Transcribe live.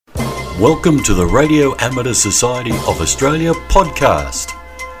Welcome to the Radio Amateur Society of Australia podcast.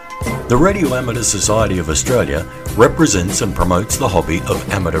 The Radio Amateur Society of Australia represents and promotes the hobby of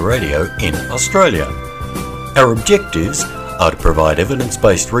amateur radio in Australia. Our objectives are to provide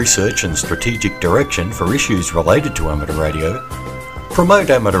evidence-based research and strategic direction for issues related to amateur radio,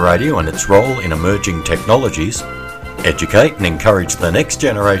 promote amateur radio and its role in emerging technologies, educate and encourage the next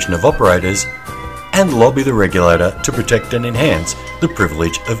generation of operators, and lobby the regulator to protect and enhance the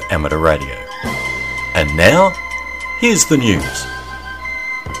privilege of amateur radio. And now, here's the news.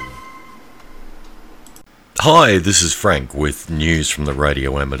 Hi, this is Frank with news from the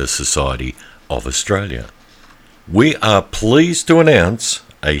Radio Amateur Society of Australia. We are pleased to announce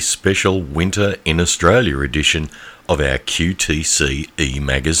a special Winter in Australia edition of our QTC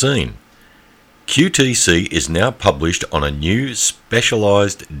e-magazine. QTC is now published on a new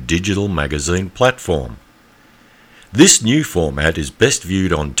specialised digital magazine platform. This new format is best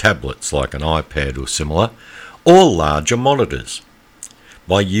viewed on tablets like an iPad or similar, or larger monitors.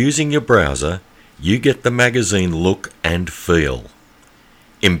 By using your browser, you get the magazine look and feel.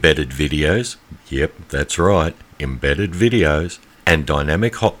 Embedded videos, yep, that's right, embedded videos, and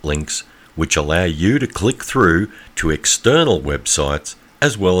dynamic hot links which allow you to click through to external websites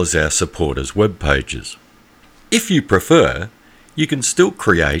as well as our supporters' web pages. If you prefer, you can still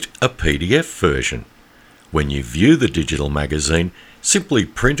create a PDF version. When you view the digital magazine, simply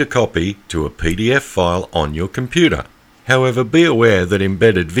print a copy to a PDF file on your computer. However, be aware that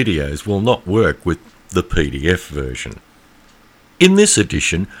embedded videos will not work with the PDF version. In this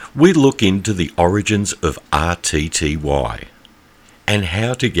edition, we look into the origins of RTTY and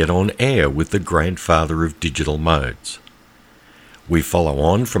how to get on air with the grandfather of digital modes. We follow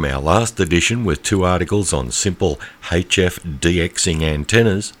on from our last edition with 2 articles on simple HF DXing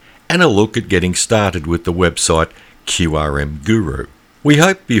antennas and a look at getting started with the website QRM Guru. We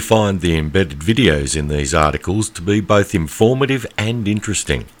hope you find the embedded videos in these articles to be both informative and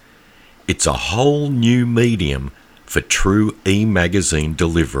interesting. It's a whole new medium for true e-magazine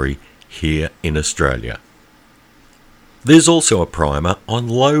delivery here in Australia. There's also a primer on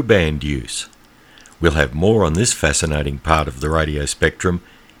low band use. We'll have more on this fascinating part of the radio spectrum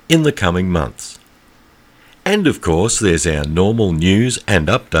in the coming months. And of course, there's our normal news and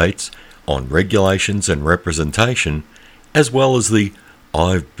updates on regulations and representation, as well as the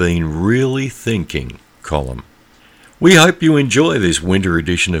I've Been Really Thinking column. We hope you enjoy this winter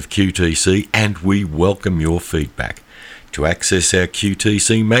edition of QTC, and we welcome your feedback. To access our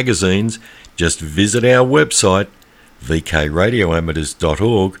QTC magazines, just visit our website,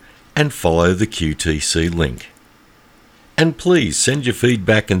 vkradioamateurs.org, and follow the QTC link. And please send your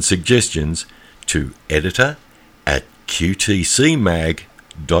feedback and suggestions to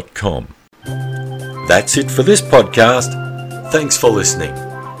editor@qtcmag.com. That's it for this podcast. Thanks for listening.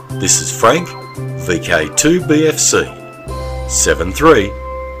 This is Frank, VK2BFC 73